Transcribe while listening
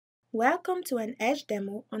Welcome to an Edge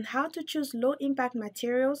demo on how to choose low-impact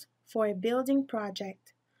materials for a building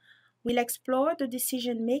project. We'll explore the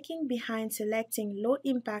decision-making behind selecting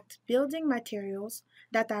low-impact building materials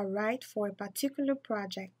that are right for a particular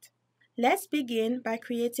project. Let's begin by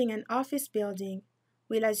creating an office building.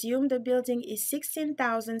 We'll assume the building is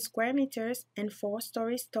 16,000 square meters and 4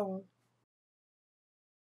 stories tall.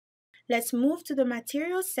 Let's move to the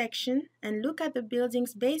Materials section and look at the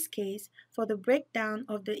building's base case for the breakdown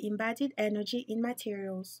of the embodied energy in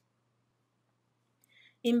materials.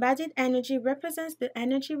 Embodied energy represents the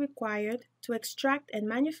energy required to extract and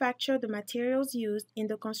manufacture the materials used in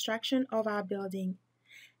the construction of our building.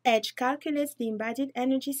 Edge calculates the embodied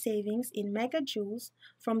energy savings in megajoules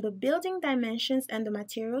from the building dimensions and the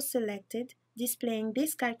materials selected, displaying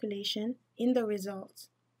this calculation in the results.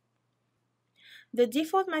 The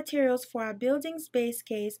default materials for our building's base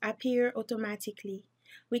case appear automatically.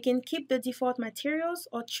 We can keep the default materials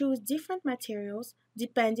or choose different materials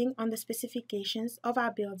depending on the specifications of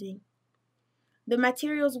our building. The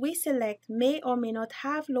materials we select may or may not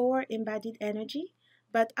have lower embodied energy,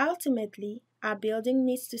 but ultimately, our building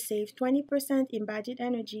needs to save 20% embodied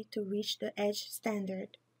energy to reach the EDGE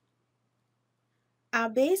standard. Our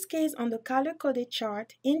base case on the color-coded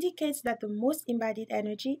chart indicates that the most embodied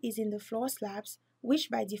energy is in the floor slabs, which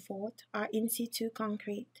by default are in situ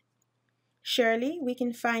concrete. Surely, we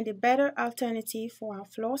can find a better alternative for our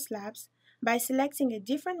floor slabs by selecting a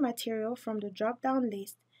different material from the drop-down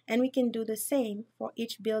list, and we can do the same for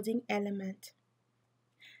each building element.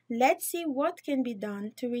 Let's see what can be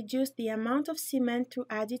done to reduce the amount of cement through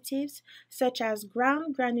additives such as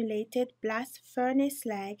ground granulated blast furnace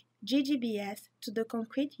slag, GGBS, to the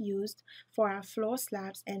concrete used for our floor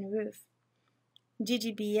slabs and roof.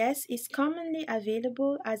 GGBS is commonly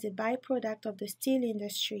available as a byproduct of the steel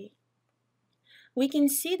industry. We can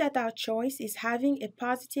see that our choice is having a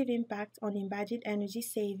positive impact on embodied energy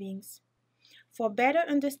savings. For better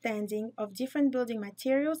understanding of different building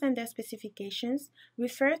materials and their specifications,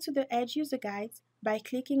 refer to the Edge user guides by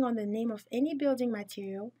clicking on the name of any building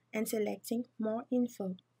material and selecting More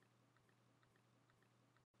Info.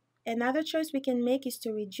 Another choice we can make is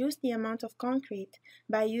to reduce the amount of concrete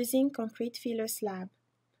by using concrete filler slab.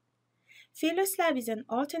 Filler slab is an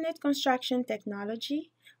alternate construction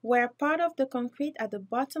technology where part of the concrete at the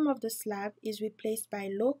bottom of the slab is replaced by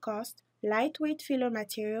low-cost, lightweight filler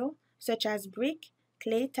material such as brick,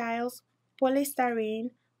 clay tiles, polystyrene,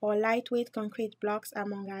 or lightweight concrete blocks,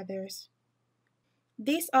 among others.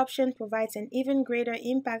 This option provides an even greater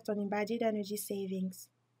impact on embodied energy savings.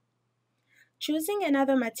 Choosing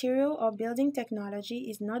another material or building technology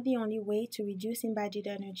is not the only way to reduce embodied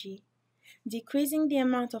energy. Decreasing the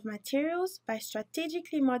amount of materials by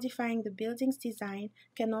strategically modifying the building's design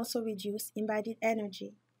can also reduce embodied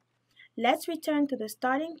energy. Let's return to the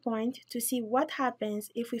starting point to see what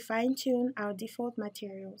happens if we fine-tune our default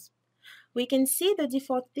materials. We can see the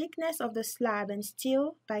default thickness of the slab and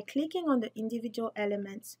steel by clicking on the individual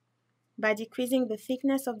elements. By decreasing the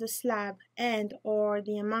thickness of the slab and/or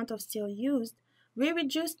the amount of steel used, we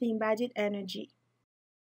reduce the embodied energy.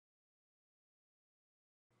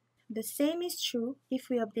 The same is true if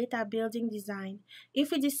we update our building design.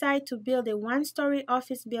 If we decide to build a 1-story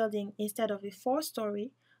office building instead of a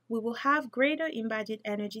 4-story, we will have greater embodied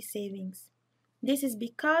energy savings. This is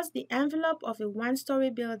because the envelope of a 1-story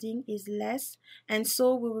building is less and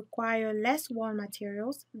so will require less wall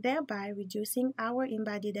materials, thereby reducing our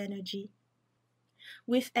embodied energy.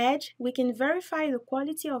 With Edge, we can verify the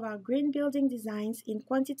quality of our green building designs in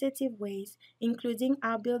quantitative ways, including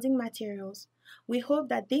our building materials. We hope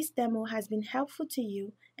that this demo has been helpful to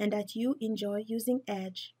you and that you enjoy using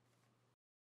Edge.